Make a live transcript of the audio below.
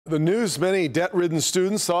The news many debt-ridden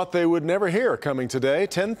students thought they would never hear coming today.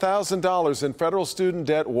 $10,000 in federal student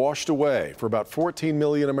debt washed away for about 14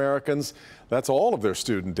 million Americans. That's all of their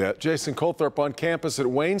student debt. Jason Colthorpe on campus at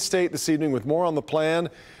Wayne State this evening with more on the plan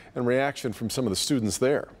and reaction from some of the students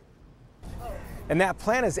there. And that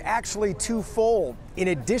plan is actually twofold. In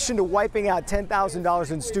addition to wiping out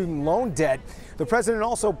 $10,000 in student loan debt, the president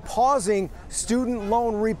also pausing student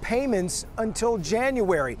loan repayments until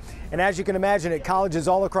January. And as you can imagine, at colleges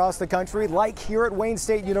all across the country, like here at Wayne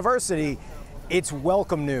State University, it's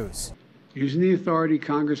welcome news. Using the authority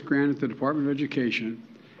Congress granted the Department of Education,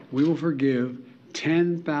 we will forgive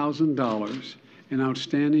 $10,000 in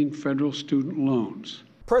outstanding federal student loans.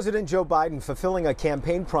 President Joe Biden fulfilling a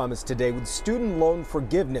campaign promise today with student loan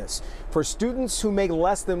forgiveness for students who make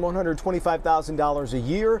less than $125,000 a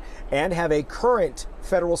year and have a current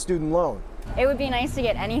federal student loan. It would be nice to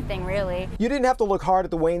get anything, really. You didn't have to look hard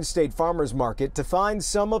at the Wayne State Farmers Market to find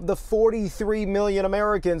some of the 43 million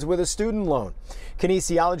Americans with a student loan.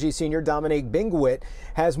 Kinesiology senior Dominique Bingwit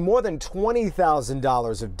has more than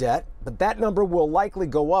 $20,000 of debt, but that number will likely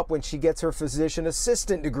go up when she gets her physician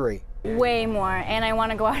assistant degree. Way more, and I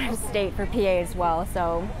want to go out of state for PA as well,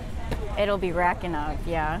 so it'll be racking up,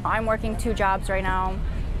 yeah. I'm working 2 jobs right now.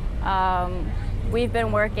 We've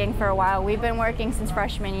been working for a while. We've been working since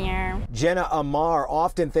freshman year. Jenna Amar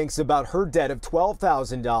often thinks about her debt of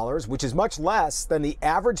 $12,000, which is much less than the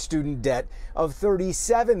average student debt of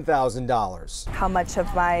 $37,000. How much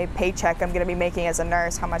of my paycheck I'm going to be making as a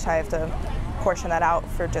nurse, how much I have to portion that out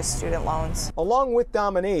for just student loans. Along with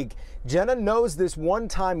Dominique, Jenna knows this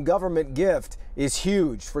one-time government gift is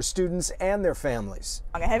huge for students and their families.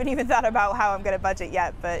 I haven't even thought about how I'm going to budget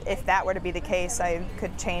yet, but if that were to be the case, I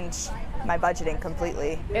could change my budgeting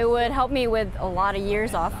completely. It would help me with a lot of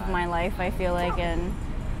years off of my life, I feel like, and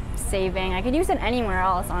saving. I could use it anywhere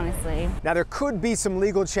else, honestly. Now, there could be some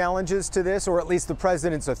legal challenges to this, or at least the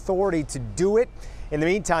president's authority to do it. In the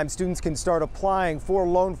meantime, students can start applying for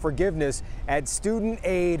loan forgiveness at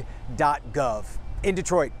studentaid.gov. In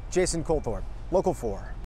Detroit, Jason Colthorpe, Local 4.